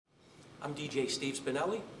I'm DJ Steve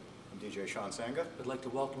Spinelli. I'm DJ Shawn Sanga. I'd like to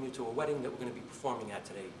welcome you to a wedding that we're going to be performing at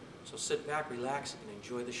today. So sit back, relax, and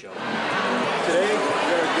enjoy the show. Today, we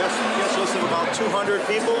have a guest list of about 200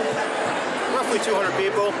 people, roughly 200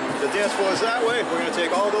 people. The dance floor is that way. We're going to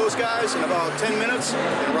take all those guys in about 10 minutes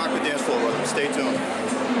and rock the dance floor with them. Stay tuned.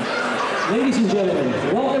 Ladies and gentlemen,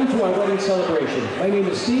 welcome to our wedding celebration. My name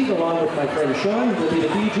is Steve, along with my friend Shawn. We'll be the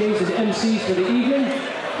DJs and MCs for the evening.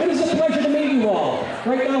 It is a pleasure to meet you all.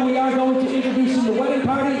 Right now we are going to introduce you to the wedding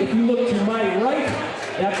party. If you look to my right,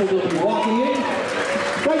 that's where we'll be walking in.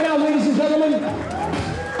 Right now, ladies and gentlemen,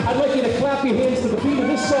 I'd like you to clap your hands to the beat of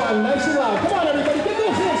this song, nice and loud. Come on, everybody, get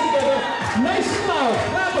those hands together, nice and loud.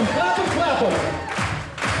 Clap them, clap them, clap them.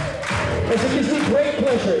 As it gives me great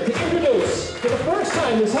pleasure to introduce, for the first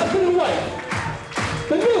time, this husband and wife,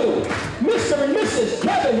 the new Mr. and Mrs.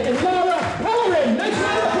 Kevin and Laura Pellerin. Nice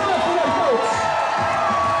round of applause for them folks.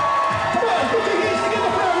 Come on, put your hands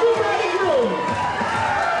together for our new bride and groom.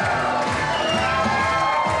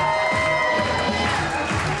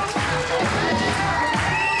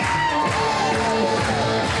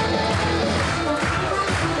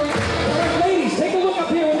 All right, ladies, take a look up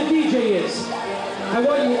here where the DJ is. I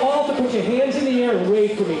want you all to put your hands in the air and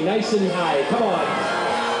wave for me, nice and high. Come on.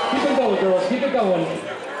 Keep it going, girls. Keep it going.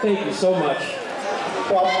 Thank you so much.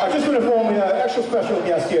 Well, I've just been informed we have an extra special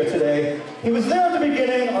guest here today. He was there at the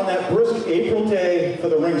beginning on that brisk April day for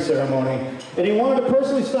the ring ceremony, and he wanted to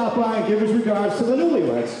personally stop by and give his regards to the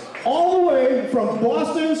newlyweds. All the way from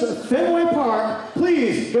Boston's Fenway Park,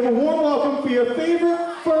 please give a warm welcome for your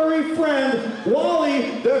favorite furry friend,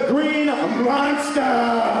 Wally the Green Monster.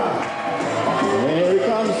 And here he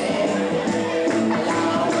comes.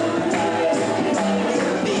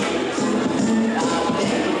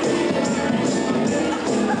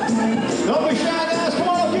 Don't be shy, guys. Come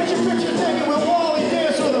on, get your picture taken with Wally.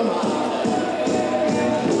 Dance with him.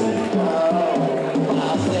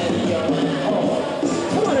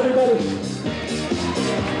 Come on, everybody.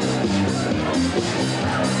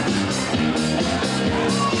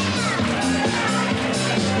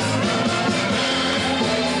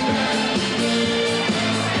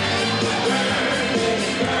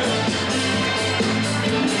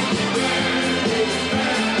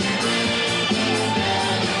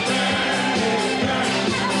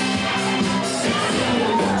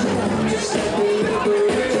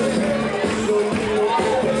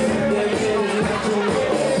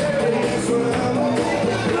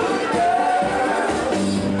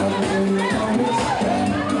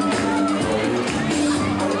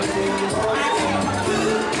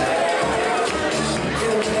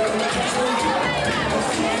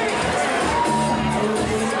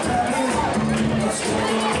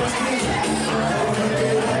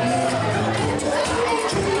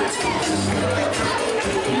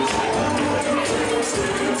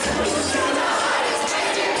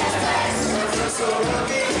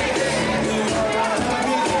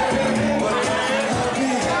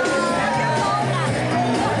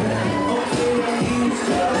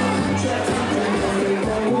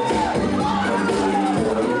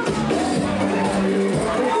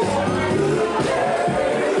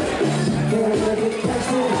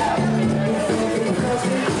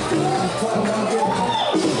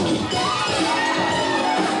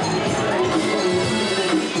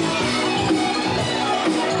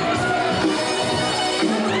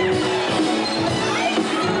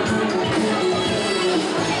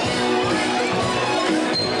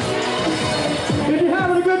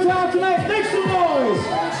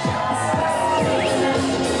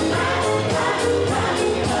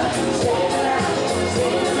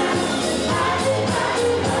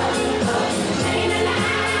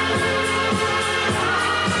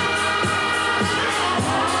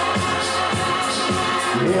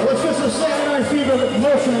 Yeah, let's get some Saturday Night Fever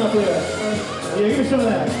motion out there. Yeah, give me some of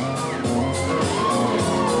that.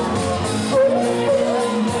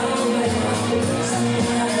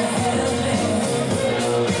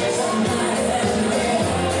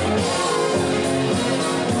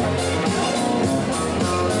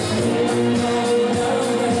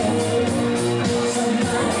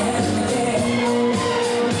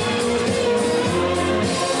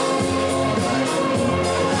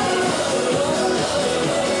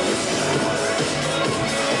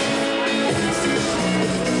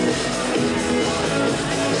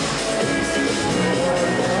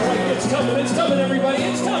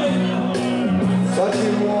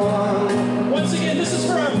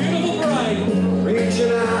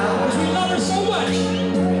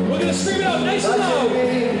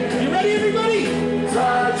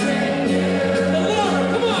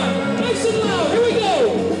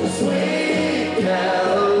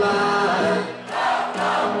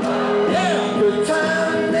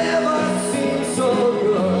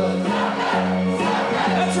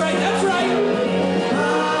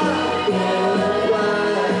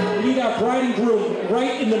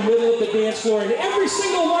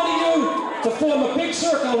 to form a big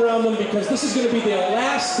circle around them because this is going to be their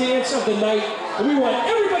last dance of the night, and we want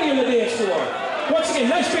everybody on the dance floor. Once again,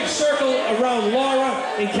 nice big circle around Laura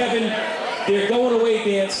and Kevin. Their going away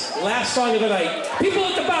dance, last song of the night. People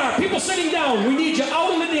at the bar, people sitting down, we need you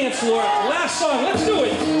out on the dance floor. Last song, let's do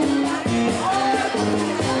it.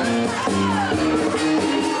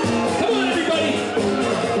 Come on, everybody.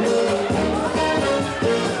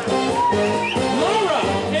 Laura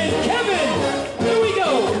and Kevin, here we go.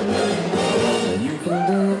 You can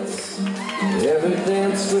dance, every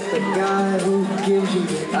dance with the guy who gives you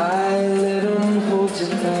the eye, let him hold you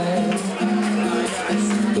tight.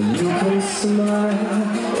 You can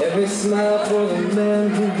smile, every smile for the man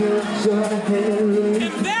who gives your hand.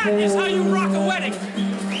 And that is how you rock a wedding.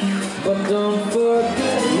 But don't forget.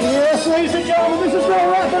 Yes, ladies and gentlemen, this is going to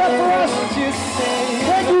wrap it up for us.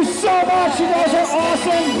 Thank you so much. You guys are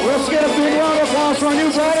awesome. Let's get a big round of applause for our new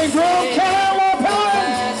bride and groom, Pellerin.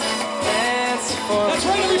 That's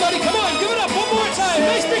right, everybody. Come on, give it up one more time.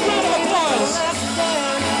 Nice big round of applause.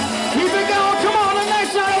 Keep it going. Come on, the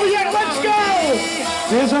next night over here. Let's go.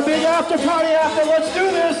 There's a big after party after. Let's do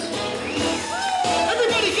this.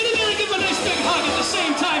 Everybody, get in there and give a nice big hug at the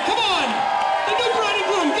same time. Come on. The new bride and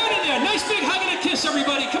groom, get in there. Nice big hug and a kiss,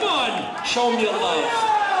 everybody. Come on. Show them your love.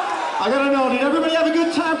 I gotta know, did everybody have a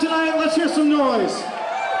good time tonight? Let's hear some noise.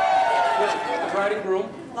 The bride and groom,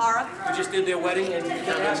 Laura. we just did their wedding, and we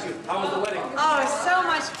can ask you, how was the wedding? Oh, so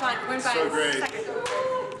much fun. Went by So in great.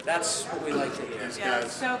 seconds. That's what we like to hear. Yeah,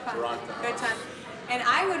 so fun. Good time. And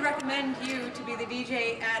I would recommend you to be the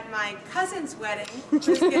DJ at my cousin's wedding, who's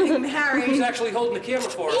getting married. Who's actually holding the camera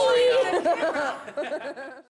for us right now?